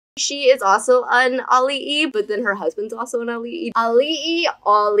She is also an Auli'i, but then her husband's also an Auli'i. Auli'i.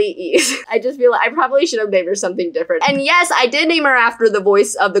 I just feel like I probably should have named her something different. And yes, I did name her after the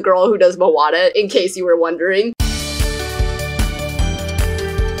voice of the girl who does Moana, in case you were wondering.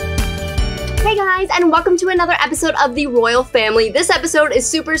 Hey guys, and welcome to another episode of the Royal Family. This episode is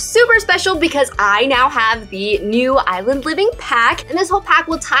super special because I now have the new Island Living pack, and this whole pack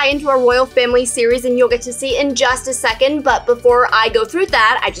will tie into our Royal Family series, and you'll get to see in just a second. But before I go through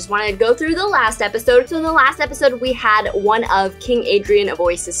that, I just want to go through the last episode. So in the last episode, we had one of King Adrian of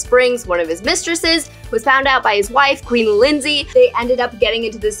Oasis Springs, one of his mistresses, was found out by his wife, Queen Lindsay. They ended up getting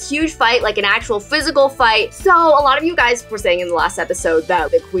into this huge fight, like an actual physical fight. So a lot of you guys were saying in the last episode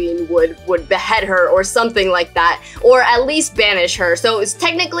that the queen would behead her or something like that, or at least banish her. So it's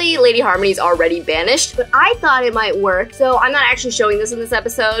technically Lady Harmony's already banished, but I thought it might work. So I'm not actually showing this in this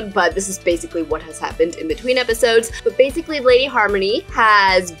episode, but this is basically what has happened in between episodes. But basically Lady Harmony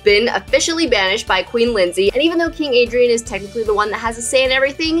has been officially banished by Queen Lindsay, and even though King Adrian is technically the one that has a say in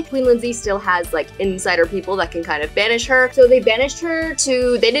everything, Queen Lindsay still has like insider people that can kind of banish her. So they banished her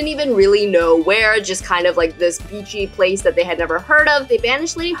to, they didn't even really know where, just kind of like this beachy place that they had never heard of. They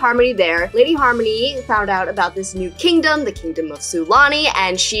banished Lady Harmony there. Lady Harmony found out about this new kingdom, the kingdom of Sulani,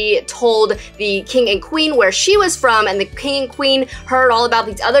 and she told the king and queen where she was from, and the king and queen heard all about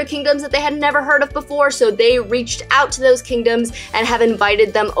these other kingdoms that they had never heard of before, so they reached out to those kingdoms and have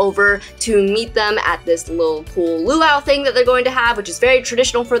invited them over to meet them at this little cool luau thing that they're going to have, which is very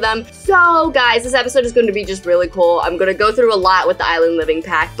traditional for them. So guys, this episode is going to be just really cool. I'm going to go through a lot with the Island Living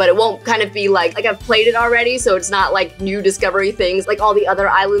pack, but it won't kind of be like I've played it already, so it's not like new discovery things like all the other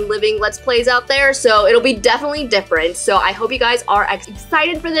Island Living Let's Plays out there, so it'll be definitely different. So I hope you guys are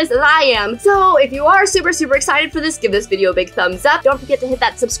excited for this as I am. So if you are super excited for this, give this video a big thumbs up. Don't forget to hit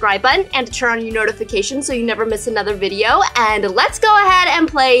that subscribe button and to turn on your notifications so you never miss another video. And let's go ahead and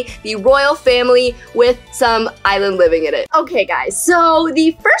play the Royal Family with some Island Living in it. Okay guys, so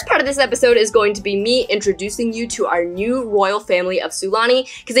the first part of this episode is going to be me introducing you to our new Royal Family of Sulani,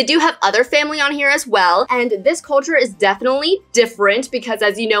 because they do have other family on here as well. And this culture is definitely different because,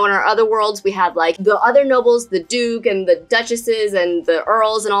 as you know, in our other worlds, we have like the other nobles, the Duke and the Duchesses and the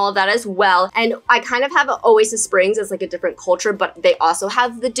Earls and all of that as well. And I kind of have Oasis Springs as like a different culture, but they also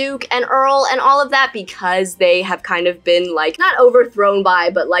have the Duke and Earl and all of that because they have kind of been like, not overthrown by,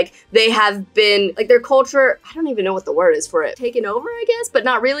 but like they have been, like their culture, I don't even know what the word is for it, taken over, I guess, but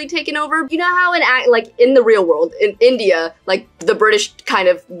not really taken over. You know how like in the real world, in India, like the British kind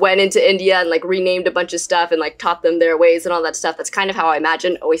of went into India and like renamed a bunch of stuff and like taught them their ways and all that stuff. That's kind of how I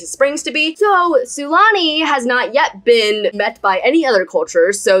imagine Oasis Springs to be. So Sulani has not yet been met by any other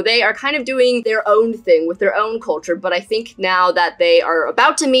culture, so they are kind of doing their own thing with their own culture. But I think now that they are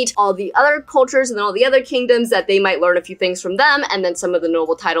about to meet all the other cultures and all the other kingdoms, that they might learn a few things from them, and then some of the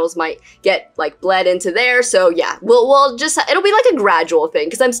noble titles might get like bled into there. So yeah, we'll just, it'll be like a gradual thing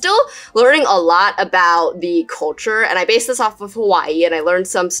because I'm still learning a lot about the culture, and I base this off of Hawaii, and I learned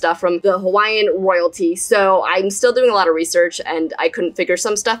some stuff from the Hawaiian royalty. So I'm still doing a lot of research and I couldn't figure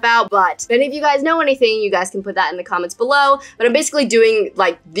some stuff out, but if any of you guys know anything, you guys can put that in the comments below. But I'm basically doing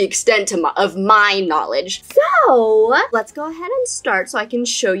like the extent of my knowledge. So let's go ahead and start so I can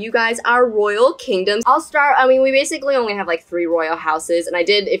show you guys our royal kingdoms. I'll start, I mean, we basically only have like 3 royal houses, and I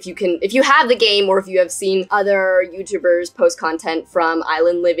did, if you have the game or if you have seen other YouTubers post content from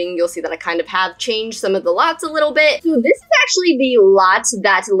Island Living, you'll see that I kind of have changed some of the lots a little bit. So this is actually the lot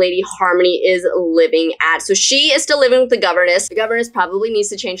that Lady Harmony is living at. So she is still living with the governess. The governess probably needs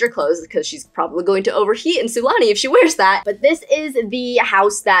to change her clothes because she's probably going to overheat in Sulani if she wears that. But this is the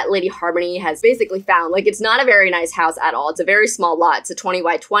house that Lady Harmony has basically found. Like, it's not a very nice house at all. It's a very small lot. It's a 20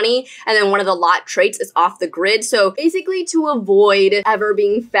 by 20, and then one of the lot traits is off the grid. So basically to avoid ever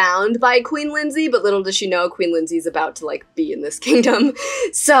being found by Queen Lindsay, but little does she know Queen Lindsay's about to like be in this kingdom.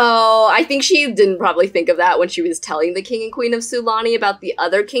 So I think she didn't probably think of that when she was telling the king and queen of Sulani about the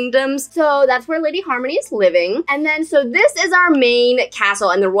other kingdoms. So that's where Lady Harmony is living. And then, so this is our main castle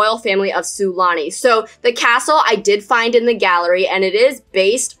and the royal family of Sulani. So the castle I did find in the gallery, and it is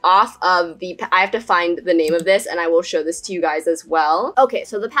based off of the, I have to find the name of this and I will show this to you guys as well. Okay,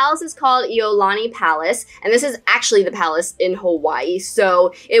 so the palace is called Iolani Palace, and this is actually the palace in Hawaii.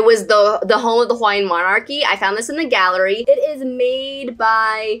 So it was the home of the Hawaiian monarchy. I found this in the gallery. It is made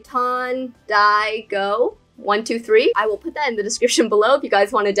by Ton Dai Go. 1, 2, 3. I will put that in the description below if you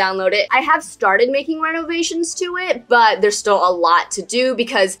guys want to download it. I have started making renovations to it, but there's still a lot to do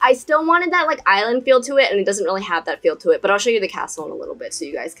because I still wanted that like island feel to it, and it doesn't really have that feel to it. But I'll show you the castle in a little bit so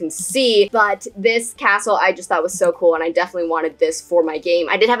you guys can see. But this castle I just thought was so cool, and I definitely wanted this for my game.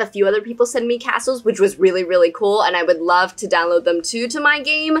 I did have a few other people send me castles, which was really, really cool, and I would love to download them too to my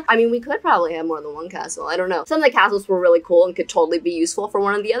game. I mean, we could probably have more than one castle. I don't know. Some of the castles were really cool and could totally be useful for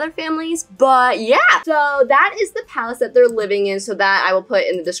one of the other families, but yeah. So that is the palace that they're living in, so that I will put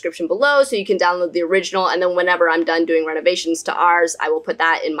in the description below so you can download the original, and then whenever I'm done doing renovations to ours, I will put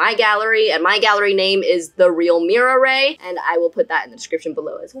that in my gallery, and my gallery name is TheRealMiraRae, and I will put that in the description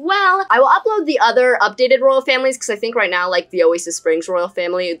below as well. I will upload the other updated royal families because I think right now, like the Oasis Springs royal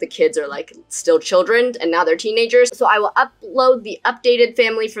family, the kids are like still children and now they're teenagers. So I will upload the updated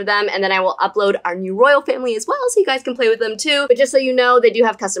family for them, and then I will upload our new royal family as well so you guys can play with them too. But just so you know, they do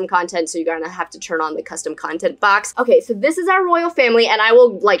have custom content, so you're gonna have to turn on the custom content box. Okay, so this is our royal family, and I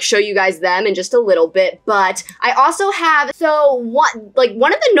will like show you guys them in just a little bit, but I also have, so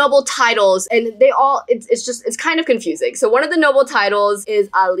one of the noble titles, and they all, it's kind of confusing. So one of the noble titles is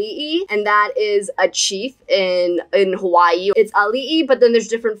Auli'i, and that is a chief in Hawaii. It's Auli'i, but then there's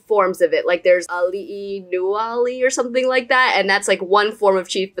different forms of it. Like there's Auli'i Nuali or something like that, and that's like one form of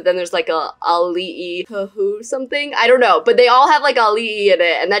chief, but then there's like a Auli'i Kahu something. I don't know, but they all have like Auli'i in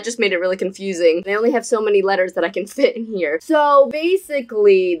it, and that just made it really confusing. They only have so many letters that I can fit in here. So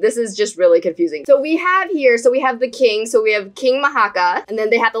basically, this is just really confusing. So we have here, so we have the king, so we have King Mahaka, and then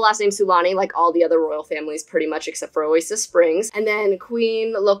they have the last name Sulani, like all the other royal families pretty much except for Oasis Springs, and then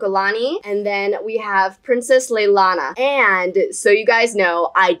Queen Lokelani, and then we have Princess Leilana. And so you guys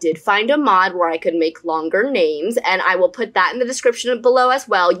know, I did find a mod where I could make longer names, and I will put that in the description below as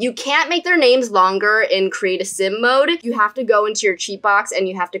well. You can't make their names longer in create a sim mode. You have to go into your cheat box and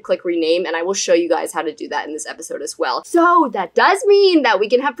you have to click rename, and I will show you guys how to do that in this episode as well. So that does mean that we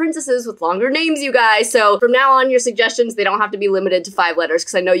can have princesses with longer names, you guys. So from now on, your suggestions, they don't have to be limited to 5 letters,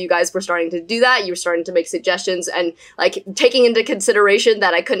 because I know you guys were starting to do that. You were starting to make suggestions and like taking into consideration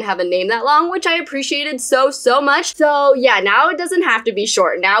that I couldn't have a name that long, which I appreciated so much. So yeah, now it doesn't have to be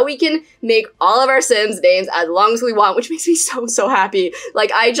short. Now we can make all of our Sims names as long as we want, which makes me so happy.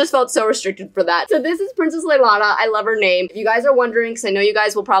 Like I just felt so restricted for that. So this is Princess Leilana. I love her name. If you guys are wondering, because I know you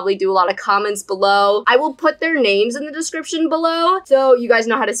guys will probably do a lot of comments below, I will put their names in the description below so you guys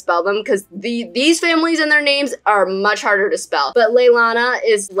know how to spell them, because these families and their names are much harder to spell. But Leilana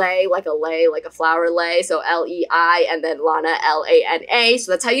is lei, like a flower lei, so L-E-I, and then Lana, L-A-N-A.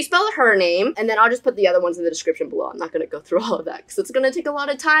 So that's how you spell her name. And then I'll just put the other ones in the description below. I'm not gonna go through all of that because it's gonna take a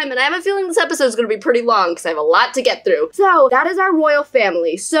lot of time, and I have a feeling this episode is gonna be pretty long because I have a lot to get through. So that is our royal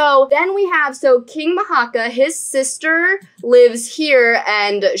family. So then we have, so King Mahaka, his sister lives here,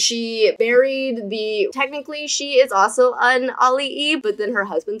 and she married technically she is also an Auli'i, but then her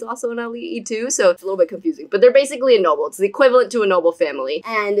husband's also an Auli'i too, so it's a little bit confusing. But they're basically a noble. It's the equivalent to a noble family.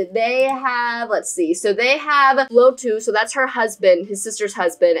 And they have, let's see, so they have Lotu, so that's her husband, his sister's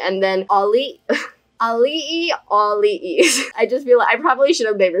husband, and then Auli'i. I just feel like I probably should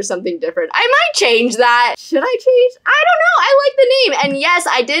have named her something different. I might change that. Should I change? I don't know. I like the name. And yes,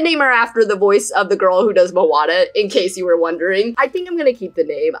 I did name her after the voice of the girl who does Moana, in case you were wondering. I think I'm gonna keep the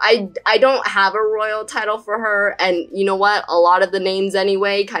name. I don't have a royal title for her, and you know what? A lot of the names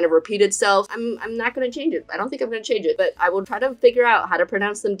anyway kind of repeat itself. I'm not gonna change it. I don't think I'm gonna change it, but I will try to figure out how to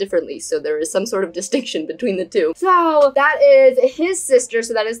pronounce them differently so there is some sort of distinction between the two. So that is his sister,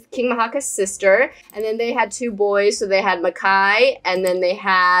 so that is King Mahaka's sister. And then they had 2 boys, so they had Makai, and then they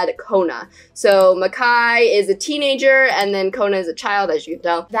had Kona. So Makai is a teenager, and then Kona is a child, as you can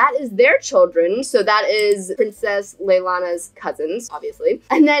tell. That is their children, so that is Princess Leilana's cousins, obviously.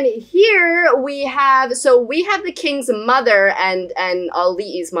 And then here we have, so we have the king's mother and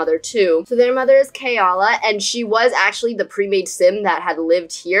Auli'i's mother too. So their mother is Keola, and she was actually the pre-made sim that had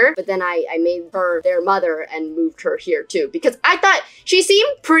lived here, but then I made her their mother and moved her here too, because I thought she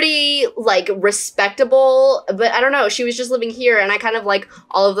seemed pretty like respectable, but I don't know, she was just living here, and I kind of like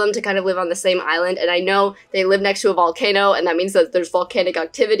all of them to kind of live on the same island. And I know they live next to a volcano, and that means that there's volcanic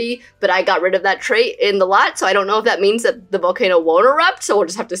activity, but I got rid of that trait in the lot, so I don't know if that means that the volcano won't erupt, so we'll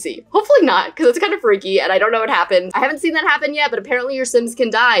just have to see. Hopefully not, because it's kind of freaky, and I don't know what happens. I haven't seen that happen yet, but apparently your Sims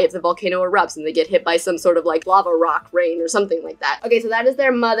can die if the volcano erupts and they get hit by some sort of like lava rock rain or something like that. Okay, so that is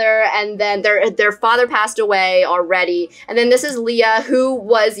their mother, and then their father passed away already. And then this is Lia, who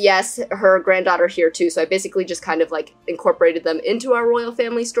was, yes, her granddaughter here too. So I basically just kind of like incorporated them into our royal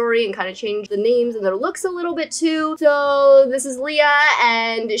family story and kind of changed the names and their looks a little bit too. So this is Lia,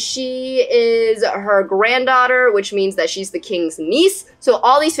 and she is her granddaughter, which means that she's the king's niece. So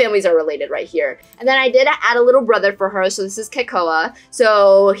all these families are related right here. And then I did add a little brother for her. So this is Kekoa.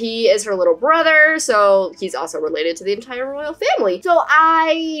 So he is her little brother. So he's also related to the entire royal family. So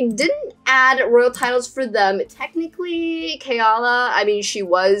I didn't add royal titles for them. Technically, Keola, I mean, she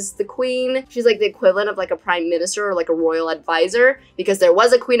was the queen. She's like the equivalent of like a prime minister or like a royal advisor, because there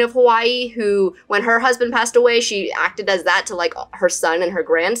was a queen of Hawaii who, when her husband passed away, she acted as that to like her son and her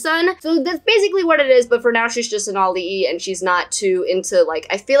grandson. So that's basically what it is. But for now, she's just an Auli'i, and she's not too into like,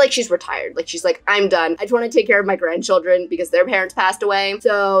 I feel like she's retired. Like she's like, I'm done. I just want to take care of my grandchildren because their parents passed away.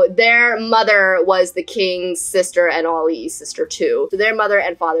 So their mother was the king's sister and Auli'i's sister too. So their mother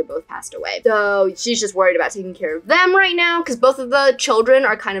and father both passed away. So she's just worried about taking care of them right now because both of the children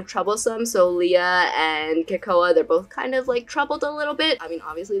are kind of troublesome. So Lia and Kekoa, they're both kind of like troubled a little bit. I mean,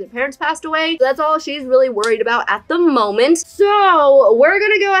 obviously their parents passed away. So that's all she's really worried about at the moment. So we're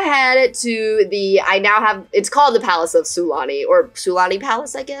gonna go ahead to I now have, it's called the Palace of Sulani, or Sulani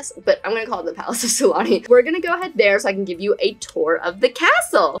Palace, I guess, but I'm gonna call it the Palace of Sulani. We're gonna go ahead there so I can give you a tour of the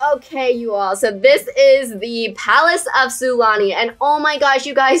castle. Okay, you all, so this is the Palace of Sulani, and oh my gosh,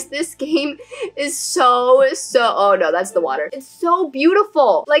 you guys, this game is so, oh no, that's the water. It's so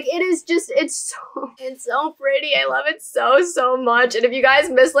beautiful. Like, it is just, it's so pretty. I love it so much. And if you guys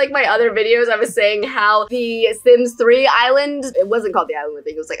missed like my other videos, I was saying how the Sims 3 island, it wasn't called the island, I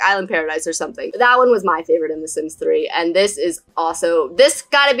think it was like Island Paradise or something. That one was my favorite in the Sims 3, and this is also, this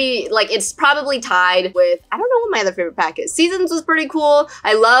gotta be like, it's probably tied with, I don't know what my other favorite pack is. Seasons was pretty cool.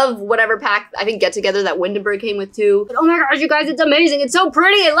 I love whatever pack, I think Get Together that Windenburg came with too. But oh my gosh, you guys, it's amazing. It's so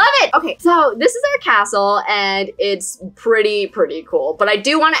pretty. I love it. Okay, so this is our castle, and it's pretty cool. But I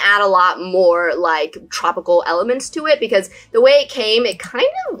do want to add a lot more like tropical elements to it, because the way it came, it kind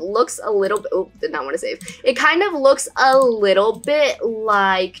of looks a little bit, oh, did not want to save. It kind of looks a little bit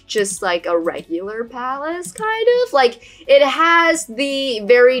like just like a regular palace, kind of. Like, it has the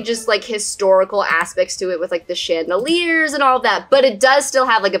very just like historical aspects to it with like the chandeliers and all of that, but it does still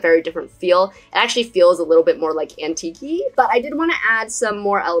have like a very different feel. It actually feels a little bit more like antique-y, but I did want to add some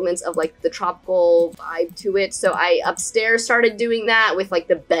more elements of like the tropical vibe to it. So I upstairs started doing that with like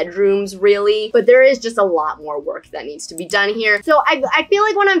the bedrooms really, but there is just a lot more work that needs to be done here. So I feel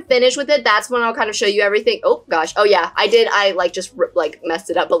like when I'm finished with it, that's when I'll kind of show you everything. Oh gosh. Oh yeah, I like just like messed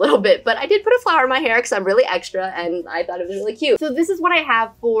it up a little bit, but I did put a flower in my hair because I'm really extra and I thought it was really cute. So this is what I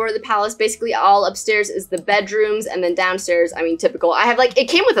have for the palace. Basically all upstairs is the bedrooms, and then downstairs, I mean, typical. I have like, it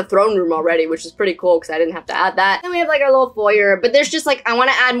came with a throne room already, which is pretty cool because I didn't have to add that. Then we have like our little foyer, but there's just like, I want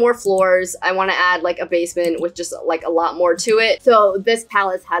to add more floors. I want to add like a basement with just like a lot more to it. So this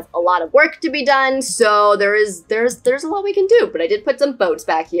palace has a lot of work to be done. So there's a lot we can do, but I did put some boats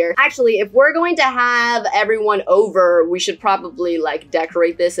back here. Actually, if we're going to have everyone over, we should probably like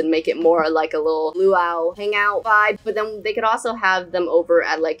decorate this and make it more like a little luau hangout vibe. But then they could also have them over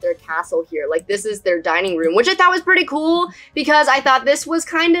at like their castle here. Like, this is their dining room, which I thought was pretty cool because I thought this was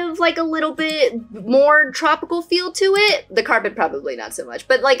kind of like a little bit more tropical feel to it. The carpet probably not so much,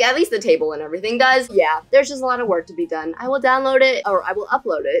 but like at least the table and everything does. Yeah, there's just a lot of work to be done. I will download it, or I will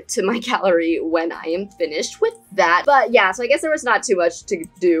upload it to my gallery when I am finished with that. But yeah, so I guess there was not too much to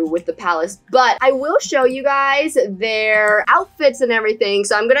do with the palace, but I will show you guys their outfits and everything.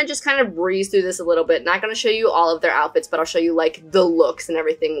 So I'm gonna just kind of breeze through this a little bit. Not gonna show you all of their outfits, but I'll show you like the looks and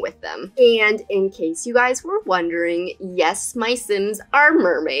everything with them. And in case you guys were wondering, yes, my Sims are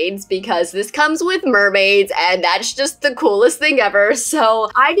mermaids because this comes with mermaids and that's just the coolest thing ever. So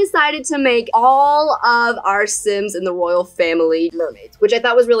I decided to make all of our Sims in the royal family mermaids, which I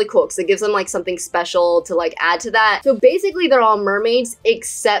thought was really cool because it gives them like something special to like add to that. So basically they're all mermaids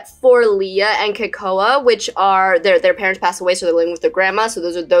except for Lia and Kekoa, which are, their parents passed away, so they're living with their grandma. So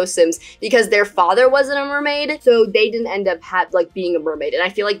those are those Sims because their father wasn't a mermaid. So they didn't end up like being a mermaid. And I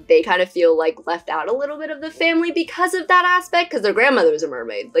feel like they kind of feel like left out a little bit of the family because of that aspect, because their grandmother was a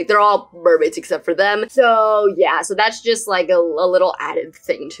mermaid. Like, they're all mermaids except for them. So yeah, so that's just like a little added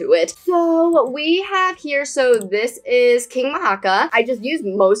thing to it. So we have here, so this is King Mahaka. I just used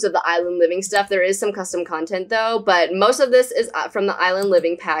most of the Island Living stuff. There is some custom content though, but most of this is from the Island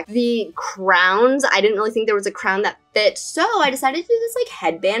Living pack. The crowns, I didn't really think there was a crown that outfit. So I decided to do this like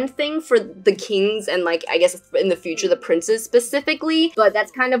headband thing for the kings and like, I guess in the future, the princes specifically. But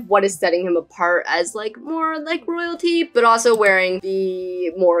that's kind of what is setting him apart as like more like royalty, but also wearing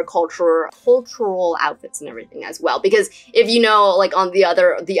the more cultural outfits and everything as well. Because if you know, like on the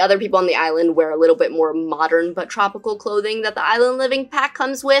other people on the island wear a little bit more modern but tropical clothing that the Island Living pack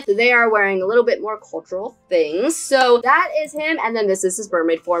comes with. They are wearing a little bit more cultural things. So that is him. And then this is his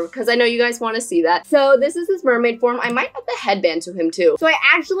mermaid form, because I know you guys want to see that. So this is his mermaid form. I might have the headband to him too. So I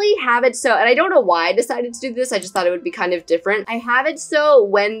actually have it so, and I don't know why I decided to do this. I just thought it would be kind of different. I have it so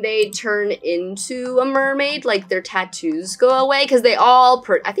when they turn into a mermaid, like their tattoos go away, because they all,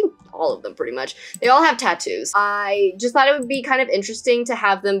 I think all of them pretty much, they all have tattoos. I just thought it would be kind of interesting to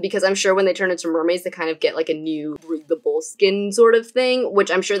have them, because I'm sure when they turn into mermaids, they kind of get like a new breathable skin sort of thing, which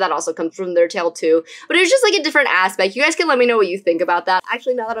I'm sure that also comes from their tail too. But it's just like a different aspect. You guys can let me know what you think about that.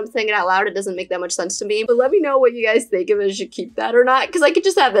 Actually, now that I'm saying it out loud, it doesn't make that much sense to me, but let me know what you guys think, if I should keep that or not, because I could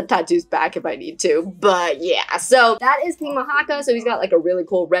just have the tattoos back if I need to. But yeah, so that is King Mahaka. So he's got like a really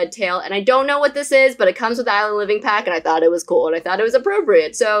cool red tail, and I don't know what this is, but it comes with the Island Living pack, and I thought it was cool, and I thought it was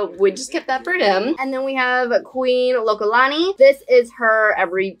appropriate, so we just kept that for him. And then we have Queen Lokelani. This is her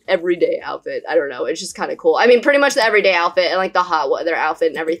everyday outfit. I don't know, it's just kind of cool. I mean, pretty much the everyday outfit and like the hot weather outfit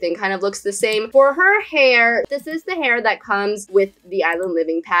and everything kind of looks the same. For her hair, this is the hair that comes with the Island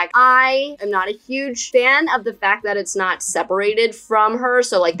Living pack. I am not a huge fan of the fact that it's not separated from her,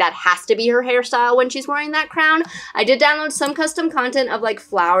 so like that has to be her hairstyle when she's wearing that crown. I did download some custom content of like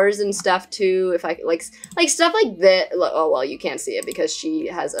flowers and stuff too, if I like stuff like this. Oh well, you can't see it because she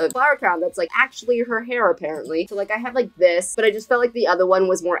has a flower crown that's like actually her hair apparently. So like I have like this, but I just felt like the other one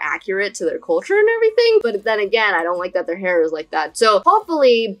was more accurate to their culture and everything. But then again, I don't like that their hair is like that. So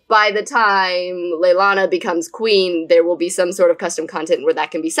hopefully by the time Leilana becomes queen, there will be some sort of custom content where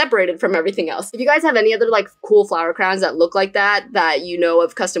that can be separated from everything else. If you guys have any other like cool flower crowns that look like that you know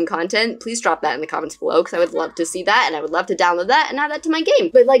of custom content, please drop that in the comments below, because I would love to see that, and I would love to download that and add that to my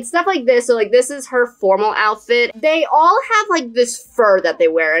game. But like stuff like this, so like this is her formal outfit. They all have like this fur that they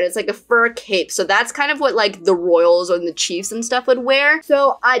wear, and it's like a fur cape. So that's kind of what like the royals and the chiefs and stuff would wear.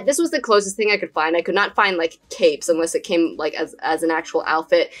 So this was the closest thing I could find. I could not find like capes unless it came like as an actual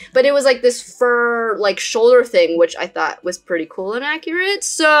outfit, but it was like this fur like shoulder thing, which I thought was pretty cool and accurate.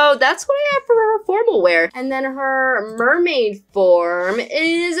 So that's what I have for her formal wear. And then her mermaid form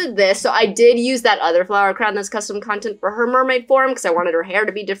is this. So I did use that other flower crown that's custom content for her mermaid form, because I wanted her hair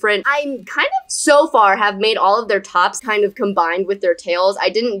to be different. I kind of so far have made all of their tops kind of combined with their tails. I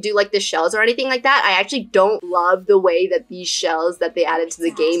didn't do like the shells or anything like that. I actually don't love the way that these shells that they added to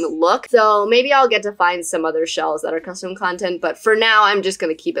the game look. So maybe I'll get to find some other shells that are custom content, but for now I'm just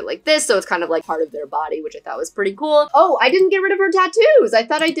gonna keep it like this, so it's kind of like part of their body, which I thought was pretty cool. Oh, I didn't get rid of her tattoos. I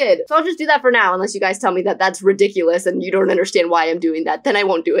thought I did. So I'll just do that for now, unless you guys tell me that that's ridiculous and you don't understand why I'm doing that, then I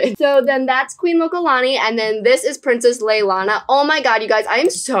won't do it. So then that's Queen Lokelani, and then this is Princess Leilana. Oh my god, you guys, I am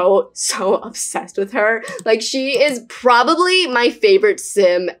so obsessed with her. Like, she is probably my favorite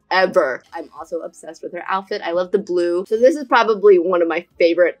sim ever. I'm also obsessed with her outfit. I love the blue. So this is probably one of my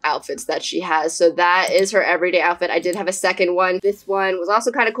favorite outfits that she has. So that is her everyday outfit. I did have a second one. This one was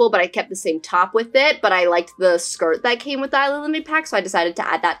also kind of cool, but I kept the same top with it, but I liked the skirt that came with the Island Living pack, so I decided to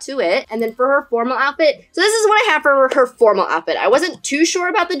add that to it. And then for her formal outfit, so this is what I have for her formal outfit. I wasn't too sure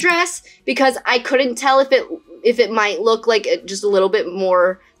about the dress because I couldn't tell if it might look like just a little bit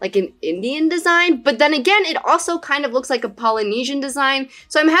more like an Indian design, but then again, it also kind of looks like a Polynesian design,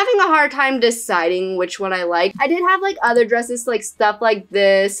 so I'm having a hard time deciding which one I like. I did have like other dresses, like stuff like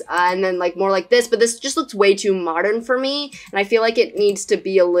this, and then like more like this, but this just looks way too modern for me, and I feel like it needs to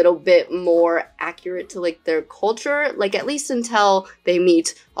be a little bit more accurate to like their culture, like at least until they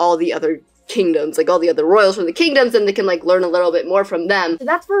meet all the other kingdoms, like all the other royals from the kingdoms, and they can like learn a little bit more from them. So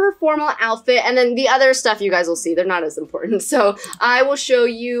that's for her formal outfit, and then the other stuff you guys will see, they're not as important. So I will show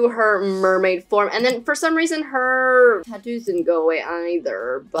you her mermaid form, and then for some reason her tattoos didn't go away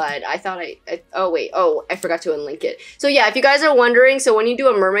either, but I thought I forgot to unlink it. So yeah, if you guys are wondering, so when you do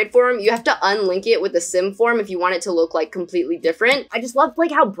a mermaid form, you have to unlink it with the sim form if you want it to look like completely different. I just loved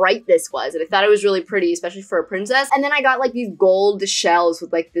like how bright this was, and I thought it was really pretty, especially for a princess. And then I got like these gold shells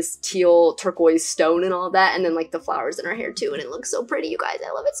with like this teal turquoise stone and all that, and then like the flowers in her hair too, and it looks so pretty, you guys.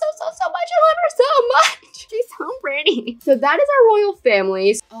 I love it so much. I love her so much. She's so pretty. So that is our royal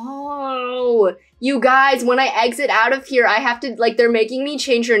family. Oh, You guys, when I exit out of here, I have to, like, they're making me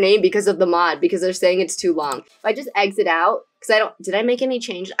change her name because of the mod, because they're saying it's too long. If I just exit out, because did I make any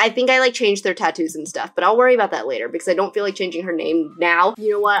change? I think I, like, changed their tattoos and stuff, but I'll worry about that later, because I don't feel like changing her name now. You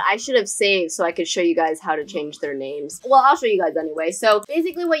know what? I should have saved so I could show you guys how to change their names. Well, I'll show you guys anyway. So,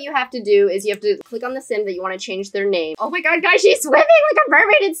 basically what you have to do is you have to click on the sim that you want to change their name. Oh my god, guys, she's swimming like a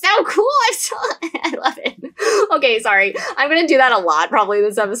mermaid! It's so cool! I love it. Okay, sorry. I'm gonna do that a lot probably in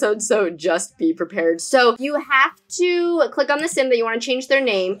this episode, so just be prepared. So, you have to click on the sim that you want to change their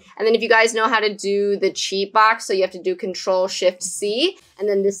name, and then if you guys know how to do the cheat box, so you have to do Control-Shift-C, and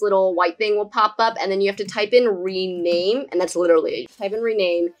then this little white thing will pop up, and then you have to type in rename, and that's literally it. Type in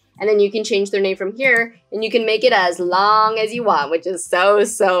rename, and then you can change their name from here, and you can make it as long as you want, which is so,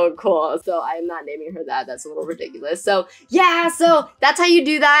 so cool. So I'm not naming her that. That's a little ridiculous. So yeah, so that's how you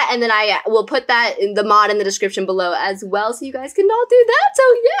do that, and then I will put that in the mod in the description below as well, so you guys can all do that. So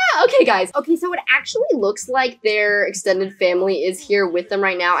yeah, okay guys. Okay, so it actually looks like their extended family is here with them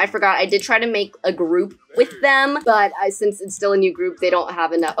right now. I forgot, I did try to make a group with them, but since it's still a new group, they don't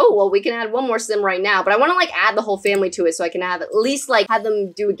have enough. Oh, well, we can add one more sim right now, but I want to like add the whole family to it so I can have at least like have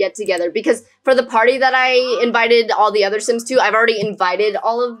them do a get together, because for the party that I invited all the other sims to, I've already invited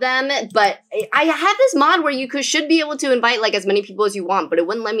all of them, but I have this mod where you should be able to invite like as many people as you want, but it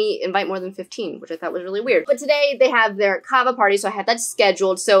wouldn't let me invite more than 15, which I thought was really weird. But today they have their kava party, so I had that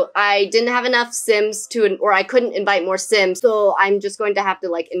scheduled, so I didn't have enough sims or I couldn't invite more sims, so I'm just going to have to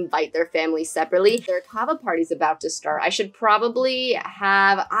like invite their family separately. Their kava party's about to start. I should probably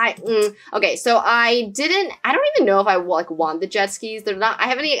have, okay, so I don't even know if I like want the jet skis. They're not, I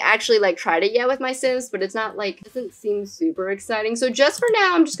haven't actually like tried it yet with my sims, but it's not like, doesn't seem super exciting. So just for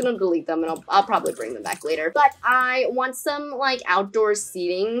now, I'm just gonna delete them, and I'll probably bring them back later. But I want some like outdoor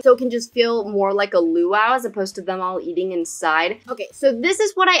seating so it can just feel more like a luau as opposed to them all eating inside. Okay, so this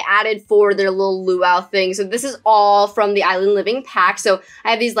is what I added for their little luau thing. So this is all from the Island Living pack. So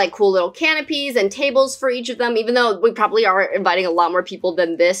I have these like cool little canopies and tables for each of them, even though we probably are inviting a lot more people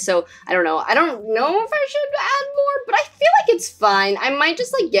than this. So I don't know. I don't know if I should add more, but I feel like it's fine. I might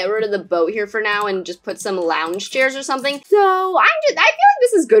just like get rid of the boat here for now and just put some lounge chairs or something. So I feel like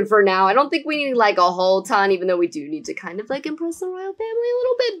this is good for now. I don't think we need like a whole ton, even though we do need to kind of like impress the royal family a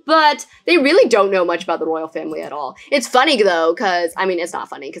little bit, but they really don't know much about the royal family at all. It's funny though, because I mean, it's not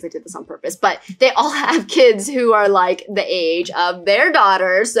funny because I did this on purpose, but they all have kids who are like the age of their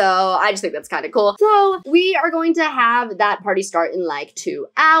daughter. So I just think that's kind of cool. So we are going to have that party start in like 2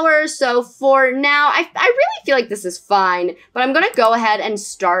 hours. So for now, I really feel like this is fine, but I'm gonna go ahead and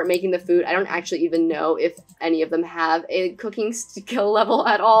start making the food. I don't actually even know if any of them have a cooking skill level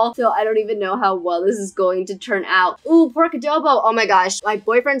at all, so I don't even know how well this is going to turn out. Ooh, pork adobo. Oh my gosh, my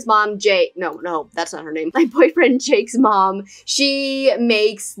boyfriend's mom, no, that's not her name. My boyfriend Jake's mom, she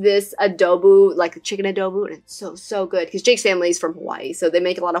makes this adobo, like chicken adobo, and it's so good, because Jake's family is from Hawaii, so they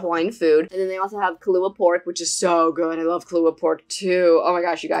make a lot of Hawaiian food. And then they also have Kahlua pork, which is so good. I love Kahlua pork too. Oh my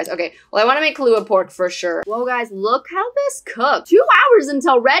gosh, you guys. Okay, well, I want to make Kahlua pork for sure. Whoa, guys, look how this cooked. 2 hours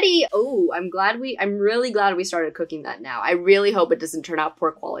until ready. Oh, I'm really glad we started cooking that now. I really hope it doesn't turn out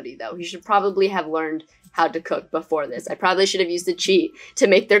poor quality though. You should probably have learned how to cook before this. I probably should have used a cheat to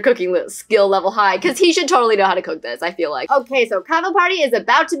make their cooking skill level high, because he should totally know how to cook this, I feel like. Okay, so kava party is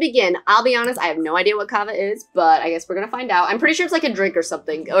about to begin. I'll be honest, I have no idea what kava is, but I guess we're gonna find out. I'm pretty sure it's like a drink or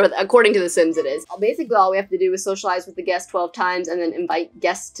something, or according to the Sims it is. Basically, all we have to do is socialize with the guests 12 times and then invite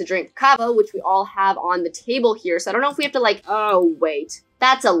guests to drink kava, which we all have on the table here. So I don't know if we have to like, oh wait,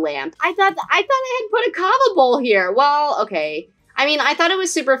 that's a lamp. I thought I had put a kava bowl here. Well, okay. I mean, I thought it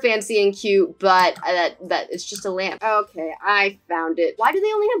was super fancy and cute, but that it's just a lamp. Okay, I found it. Why do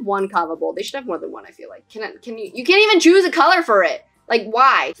they only have one kava bowl? They should have more than one, I feel like. You can't even choose a color for it. Like,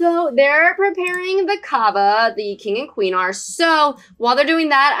 why? So they're preparing the kava, the king and queen are. So while they're doing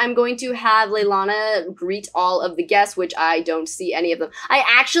that, I'm going to have Leilana greet all of the guests, which I don't see any of them. I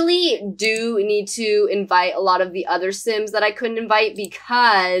actually do need to invite a lot of the other Sims that I couldn't invite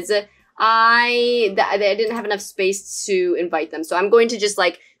because I didn't have enough space to invite them. So I'm going to just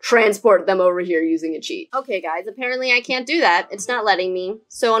like transport them over here using a cheat. Okay guys, apparently I can't do that. It's not letting me.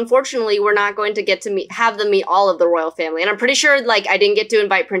 So unfortunately, we're not going to get to have them meet all of the royal family. And I'm pretty sure like I didn't get to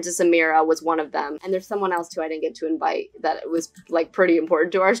invite Princess Amira was one of them. And there's someone else too I didn't get to invite that was like pretty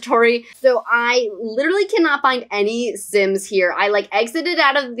important to our story. So I literally cannot find any Sims here. I like exited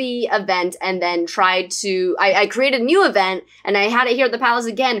out of the event and then tried to, I created a new event and I had it here at the palace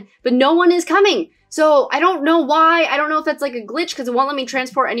again, but no one is coming. So I don't know why. I don't know if that's like a glitch because it won't let me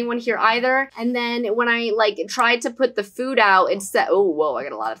transport anyone here either. And then when I like tried to put the food out, it said, oh, whoa, I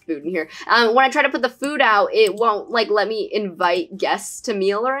got a lot of food in here. When I try to put the food out, it won't like let me invite guests to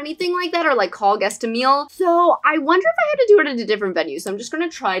meal or anything like that, or like call guests to meal. So I wonder if I have to do it at a different venue. So I'm just gonna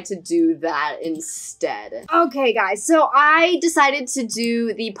try to do that instead. Okay, guys, so I decided to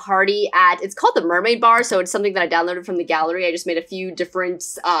do the party at, it's called the Mermaid Bar. So it's something that I downloaded from the gallery. I just made a few different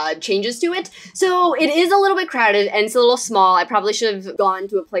changes to it. So it is a little bit crowded and it's a little small. I probably should have gone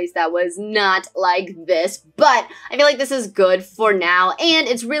to a place that was not like this, but I feel like this is good for now. And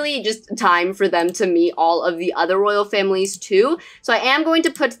it's really just time for them to meet all of the other royal families too. So I am going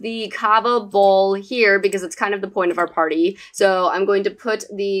to put the kava bowl here because it's kind of the point of our party. So I'm going to put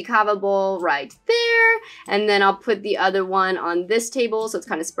the kava bowl right there, and then I'll put the other one on this table so it's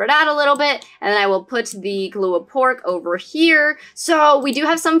kind of spread out a little bit, and then I will put the Kahlua pork over here. So we do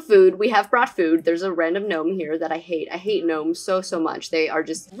have some food. We have brought food. There's a random gnome here that I hate. I hate gnomes so much. They are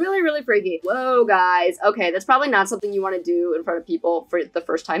just really, really freaky. Whoa, guys. Okay, that's probably not something you want to do in front of people for the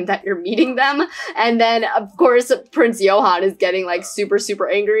first time that you're meeting them. And then, of course, Prince Johan is getting like super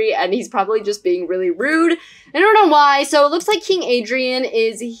angry, and he's probably just being really rude. I don't know why. So it looks like King Adrian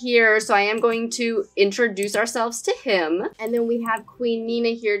is here. So I am going to introduce ourselves to him. And then we have Queen Nina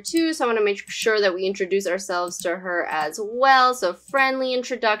here too. So I want to make sure that we introduce ourselves to her as well. So friendly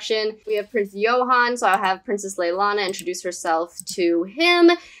introduction. We have Prince Johan. So I'll have Princess Leilana introduce herself to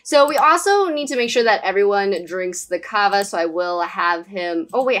him. So we also need to make sure that everyone drinks the kava. So I will have him.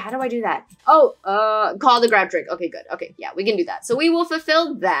 Oh wait, how do I do that? Oh, call the grab drink. Okay, good. Okay, yeah, we can do that. So we will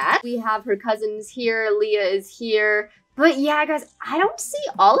fulfill that. We have her cousins here. Leah is here. But yeah, guys, I don't see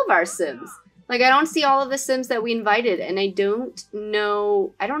all of our Sims. Like, I don't see all of the Sims that we invited, and I don't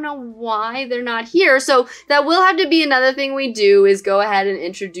know why they're not here. So that will have to be another thing we do, is go ahead and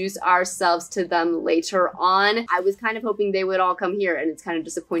introduce ourselves to them later on. I was kind of hoping they would all come here, and it's kind of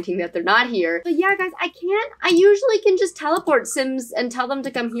disappointing that they're not here. But yeah, guys, I usually can just teleport Sims and tell them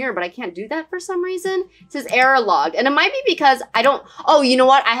to come here, but I can't do that for some reason. It says error logged, and it might be because I don't, oh, you know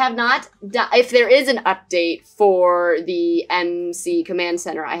what? I have not, if there is an update for the MC Command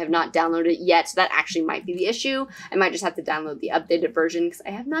Center, I have not downloaded it yet. So that actually might be the issue. I might just have to download the updated version because I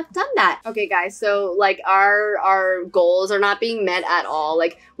have not done that. Okay, guys, so like our goals are not being met at all.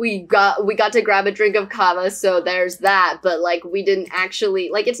 Like we got to grab a drink of kava, so there's that, but like we didn't actually,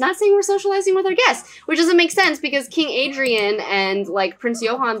 like, it's not saying we're socializing with our guests, which doesn't make sense because King Adrian and like Prince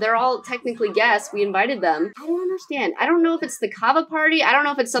Johan, they're all technically guests. We invited them. I don't understand. I don't know if it's the kava party. I don't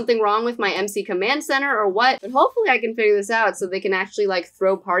know if it's something wrong with my MC Command Center or what, but hopefully I can figure this out so they can actually like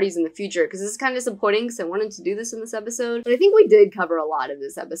throw parties in the future, because this is kind of disappointing because I wanted to do this in this episode. But I think we did cover a lot of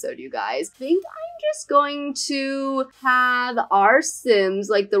this episode, you guys. I think I'm just going to have our Sims,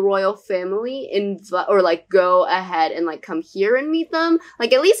 like the royal family, or like go ahead and like come here and meet them.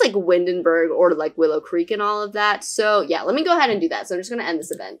 Like at least like Windenburg or like Willow Creek and all of that. So yeah, let me go ahead and do that. So I'm just gonna end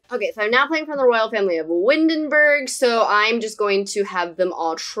this event. Okay, so I'm now playing for the royal family of Windenburg. So I'm just going to have them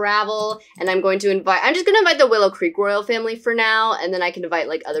all travel, and I'm just gonna invite the Willow Creek royal family for now, and then I can invite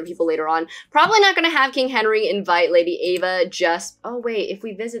like other people later on. Probably not gonna have King Henry invite Lady Ava, just, oh wait, if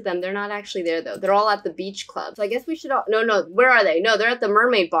we visit them, they're not actually there though. They're all at the beach club. So I guess we should all, no, where are they? No, they're at the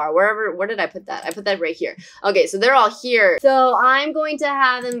Mermaid Bar, where did I put that? I put that right here. Okay, so they're all here. So I'm going to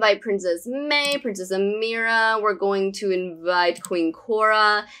have invite Princess May, Princess Amira, we're going to invite Queen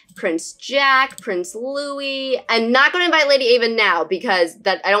Cora, Prince Jack, Prince Louis. I'm not gonna invite Lady Ava now because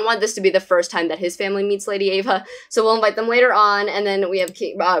I don't want this to be the first time that his family meets Lady Ava. So we'll invite them later on, and then we have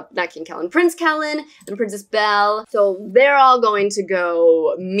Prince Kellen and Princess Belle. So they're all going to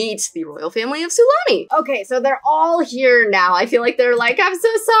go meet the royal family of Sulani. Okay, so they're all here now. I feel like they're like, I'm so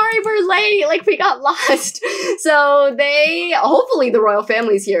sorry we're late, like we got lost. So hopefully the royal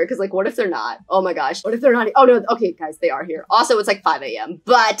family's here, because like what if they're not? Oh my gosh, what if they're not? Oh no, okay guys, they are here. Also, it's like 5 a.m.,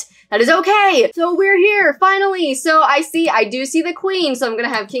 but that is okay. So we're here, finally. So I do see the queen, so I'm gonna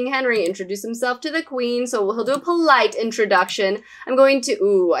have King Henry introduce himself to the queen, so he'll do a polite introduction. I'm going to,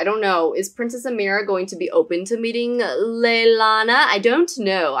 ooh, I don't know, is Princess Amira going to be open to meeting Leilana? I don't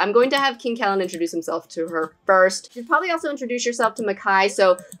know. I'm going to have King Kellen introduce himself to her first. You should probably also introduce yourself to Makai.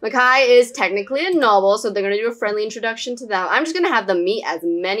 So Makai is technically a noble, so they're gonna do a friendly introduction to them. I'm just gonna have them meet as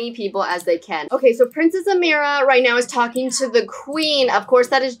many people as they can. Okay, so Princess Amira right now is talking to the queen. Of course,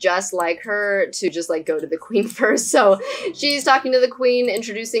 that is just like her to just like go to the queen first. So she's talking to the queen,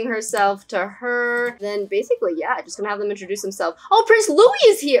 introducing herself to her. Then basically, yeah, just gonna have them introduce themselves. Oh, Prince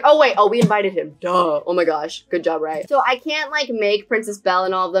Louis is here. Oh wait, oh, we invited him. Duh. Oh my gosh, good job, right? So I can't like make Princess Belle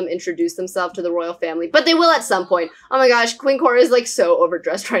and all of them introduce themselves to the royal family, but they will at some point. Oh my gosh, Queen Cora is like so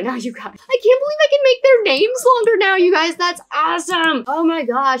overdressed right now, you guys. I can't believe I can make their names longer now, you guys. That's awesome. Oh my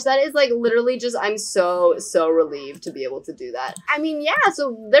gosh, that is like literally just, I'm so relieved to be able to do that. I mean, yeah,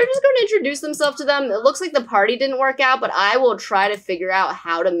 so they're just going to introduce themselves to them. It looks like the party didn't work out, but I will try to figure out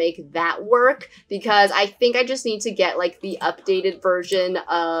how to make that work because I think I just need to get like the updated version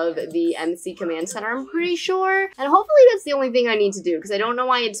of the MC Command Center, I'm pretty sure. And hopefully that's the only thing I need to do because I don't know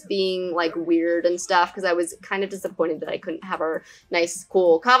why it's being like weird and stuff because I was kind of disappointed that I couldn't have our nice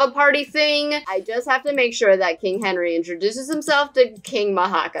cool kava party thing. I just have to make sure that King Henry introduces himself to King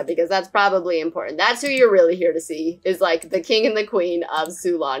Mahaka because that's probably important. That's who you're really here to see is like the king and the queen of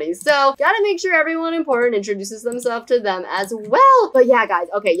Sulani. So gotta make sure everyone important introduces themselves to them as well. But yeah, guys,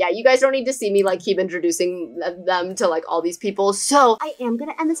 okay, yeah, you guys don't need to see me like keep introducing them to like all these people. So I am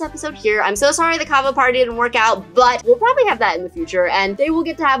gonna end this episode here. I'm so sorry the kava party didn't work out, but we'll probably have that in the future and they will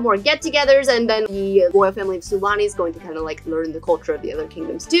get to have more get-togethers and then the royal family of Sulani is going to kind of like learn the culture of the other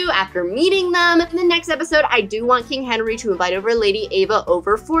kingdoms too after meeting them. In the next episode, I do want King Henry to invite over Lady Ava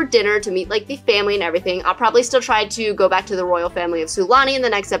over for dinner to meet like the family and everything. I'll probably still try to go back to the royal family of Sulani in the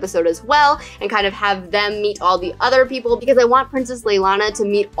next episode as well and kind of have them meet all the other people because I want Princess Leilana to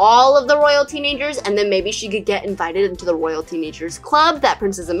meet all of the royal teenagers and then maybe she could get invited into the Royal Teenagers Club that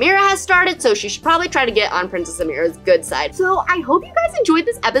Princess Amira has started, so she should probably try to get on Princess Amira's good side. So I hope you guys enjoyed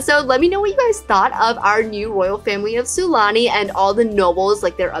this episode. Let me know what you guys thought of our new royal family of Sulani and all the nobles,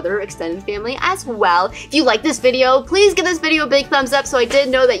 like their other extended family as well. If you like this video, please give this video a big thumbs up so I did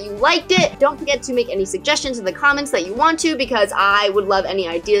know that you liked it. Don't forget to make any suggestions in the comments that you want to because I would love any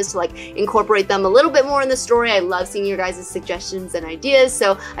ideas to like incorporate them a little bit more in the story. I love seeing your guys' suggestions and ideas,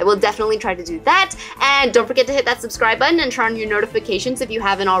 so I will definitely try to do that. And don't forget to hit that subscribe button and turn on your notifications if you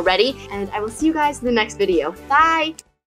haven't already. And I will see you guys in the next video. Bye!